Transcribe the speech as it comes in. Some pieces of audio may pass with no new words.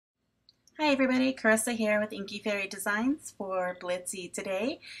Hi everybody, Carissa here with Inky Fairy Designs for Blitsy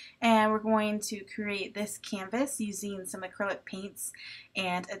today, and we're going to create this canvas using some acrylic paints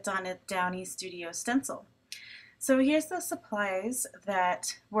and a Donna Downey Studio stencil. So here's the supplies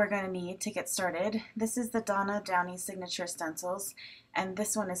that we're going to need to get started. This is the Donna Downey signature stencils, and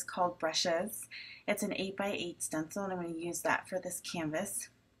this one is called brushes. It's an 8x8 stencil, and I'm going to use that for this canvas.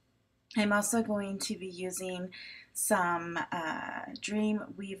 I'm also going to be using some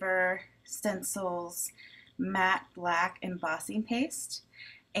Dreamweaver stencils matte black embossing paste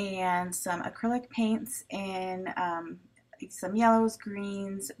and some acrylic paints in some yellows,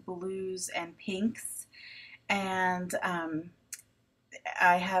 greens, blues, and pinks. And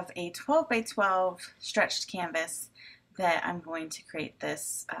I have a 12 by 12 stretched canvas that I'm going to create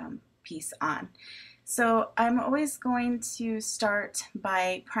this piece on. So I'm always going to start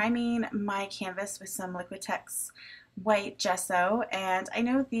by priming my canvas with some Liquitex white gesso, and I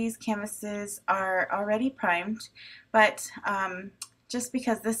know these canvases are already primed, but just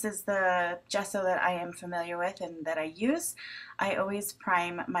because this is the gesso that I am familiar with and that I use, I always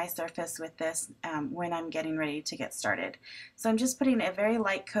prime my surface with this when I'm getting ready to get started. So I'm just putting a very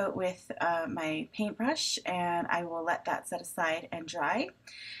light coat with my paintbrush, and I will let that set aside and dry.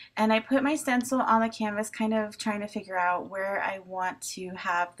 And I put my stencil on the canvas, kind of trying to figure out where I want to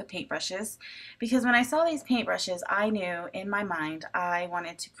have the paintbrushes, because when I saw these paintbrushes, I knew in my mind I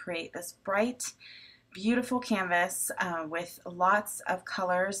wanted to create this bright, beautiful canvas with lots of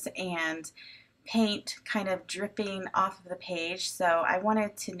colors and paint kind of dripping off of the page. So I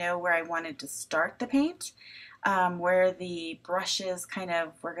wanted to know where I wanted to start the paint, where the brushes kind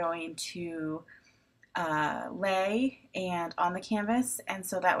of were going to lay and on the canvas, and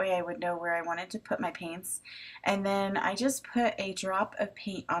so that way I would know where I wanted to put my paints. And then I just put a drop of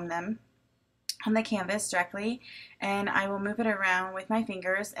paint on them on the canvas directly, and I will move it around with my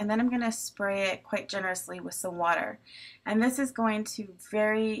fingers, and then I'm going to spray it quite generously with some water. And this is going to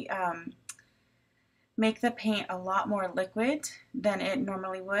make the paint a lot more liquid than it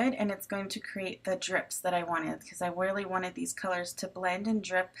normally would, and it's going to create the drips that I wanted, because I really wanted these colors to blend and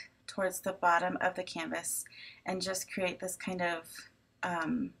drip towards the bottom of the canvas and just create this kind of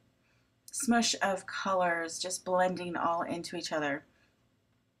smush of colors just blending all into each other.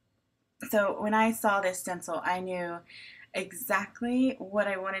 So when I saw this stencil, I knew exactly what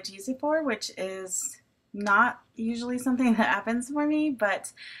I wanted to use it for, which is not usually something that happens for me,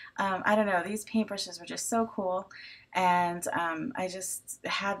 but I don't know, these paintbrushes were just so cool, and I just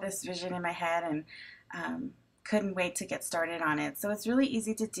had this vision in my head and couldn't wait to get started on it. So it's really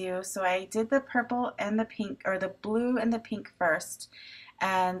easy to do. So I did the purple and the pink, or the blue and the pink first,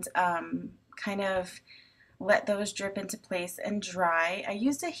 and kind of let those drip into place and dry. I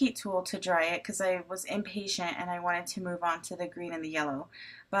used a heat tool to dry it because I was impatient and I wanted to move on to the green and the yellow.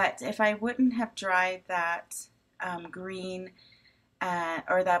 But if I wouldn't have dried that green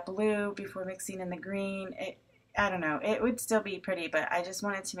or that blue before mixing in the green, I don't know, it would still be pretty, but I just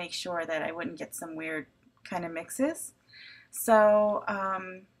wanted to make sure that I wouldn't get some weird kind of mixes. So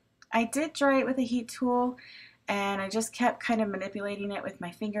I did dry it with a heat tool, and I just kept kind of manipulating it with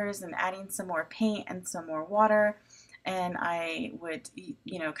my fingers and adding some more paint and some more water, and I would,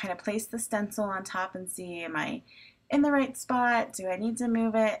 you know, kind of place the stencil on top and see, am I in the right spot? Do I need to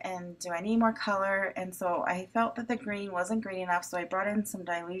move it? And do I need more color? And so I felt that the green wasn't green enough, so I brought in some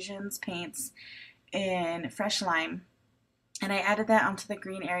Dilutions paints in Fresh Lime, and I added that onto the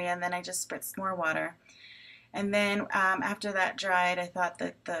green area, and then I just spritzed more water. And then after that dried, I thought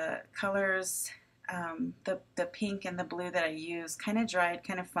that the colors, the pink and the blue that I used kind of dried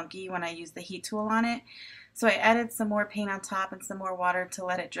kind of funky when I used the heat tool on it. So I added some more paint on top and some more water to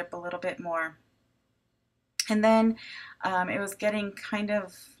let it drip a little bit more. And then it was getting kind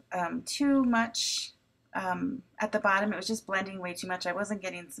of too much at the bottom. It was just blending way too much. I wasn't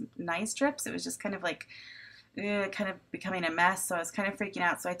getting some nice drips. It was just kind of like kind of becoming a mess. So I was kind of freaking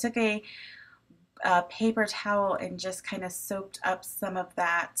out. So I took a paper towel and just kind of soaked up some of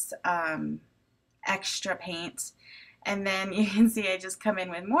that extra paint, and then you can see I just come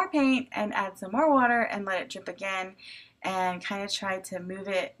in with more paint and add some more water and let it drip again, and kind of tried to move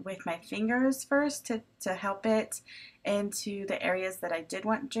it with my fingers first to help it into the areas that I did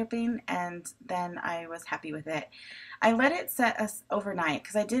want dripping, and then I was happy with it. I let it set overnight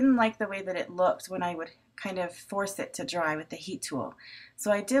because I didn't like the way that it looked when I would kind of force it to dry with the heat tool.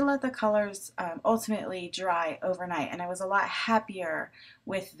 So I did let the colors ultimately dry overnight, and I was a lot happier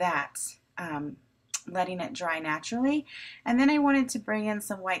with that, letting it dry naturally. And then I wanted to bring in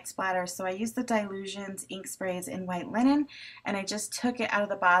some white splatter, so I used the Dilutions ink sprays in white linen, and I just took it out of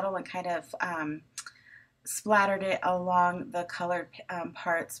the bottle and kind of splattered it along the colored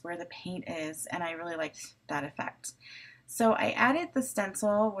parts where the paint is, and I really liked that effect. So I added the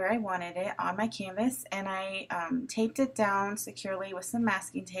stencil where I wanted it on my canvas, and I taped it down securely with some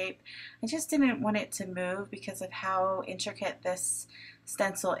masking tape. I just didn't want it to move because of how intricate this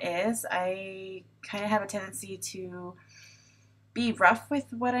stencil is. I kind of have a tendency to be rough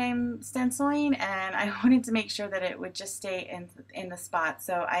with what I'm stenciling, and I wanted to make sure that it would just stay in the spot.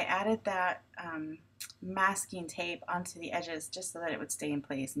 So I added that masking tape onto the edges just so that it would stay in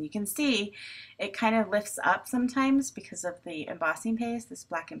place. And you can see it kind of lifts up sometimes because of the embossing paste, this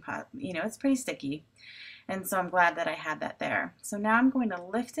black emboss, it's pretty sticky. And so I'm glad that I had that there. So now I'm going to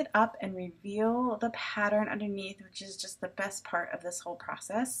lift it up and reveal the pattern underneath, which is just the best part of this whole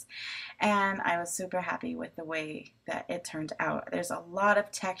process. And I was super happy with the way that it turned out. There's a lot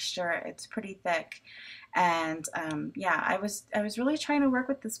of texture, it's pretty thick, and yeah, I was really trying to work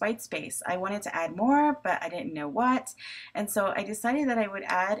with this white space. I wanted to add more, but I didn't know what, and so I decided that I would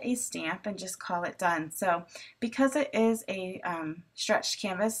add a stamp and just call it done. So because it is a stretched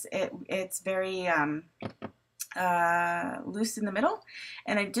canvas, it's very loose in the middle,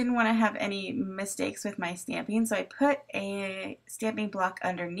 and I didn't want to have any mistakes with my stamping, so I put a stamping block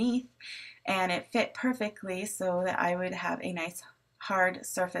underneath, and it fit perfectly so that I would have a nice hard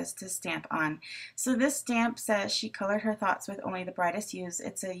surface to stamp on. So this stamp says she colored her thoughts with only the brightest hues.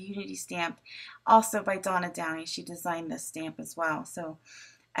 It's a Unity stamp, also by Donna Downey. She designed this stamp as well. So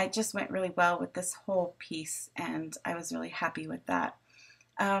it just went really well with this whole piece, and I was really happy with that.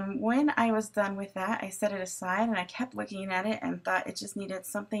 When I was done with that, I set it aside, and I kept looking at it and thought it just needed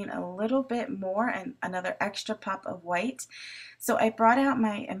something a little bit more and another extra pop of white. So I brought out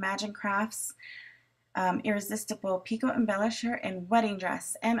my Imagine Crafts Irresistible Picot Embellisher in Wedding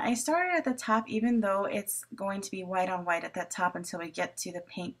Dress, and I started at the top, even though it's going to be white on white at that top until we get to the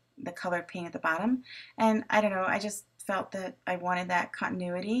paint, the colored paint at the bottom. And I don't know, I just felt that I wanted that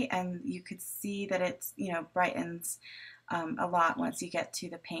continuity, and you could see that it's, brightens a lot once you get to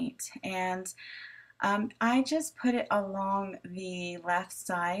the paint. And I just put it along the left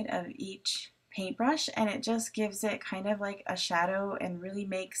side of each paintbrush, and it just gives it kind of like a shadow and really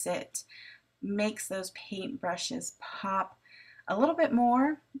makes those paintbrushes pop a little bit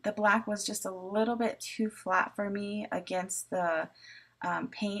more. The black was just a little bit too flat for me against the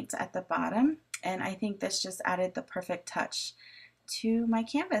paint at the bottom, and I think this just added the perfect touch to my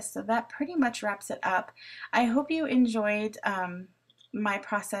canvas. So that pretty much wraps it up. I hope you enjoyed my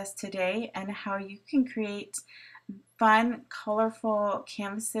process today and how you can create fun, colorful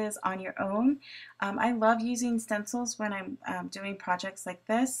canvases on your own. I love using stencils when I'm doing projects like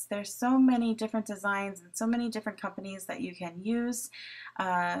this. There's so many different designs and so many different companies that you can use.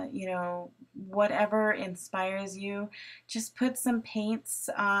 Whatever inspires you, just put some paints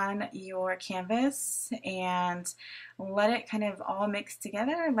on your canvas and let it kind of all mix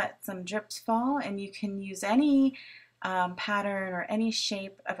together. Let some drips fall, and you can use any pattern or any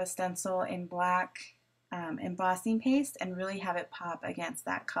shape of a stencil in black embossing paste and really have it pop against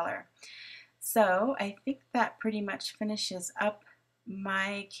that color. So I think that pretty much finishes up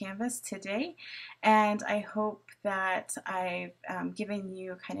my canvas today, and I hope that I've given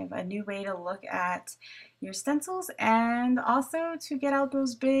you kind of a new way to look at your stencils and also to get out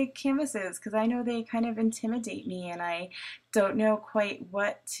those big canvases, because I know they kind of intimidate me and I don't know quite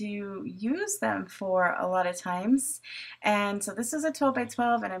what to use them for a lot of times. And so this is a 12 by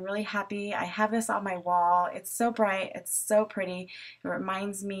 12, and I'm really happy. I have this on my wall. It's so bright, it's so pretty. It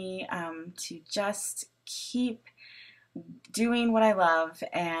reminds me to just keep doing what I love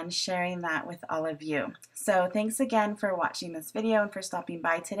and sharing that with all of you. So thanks again for watching this video and for stopping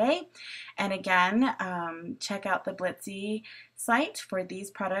by today. And again, check out the Blitsy site for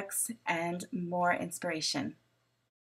these products and more inspiration.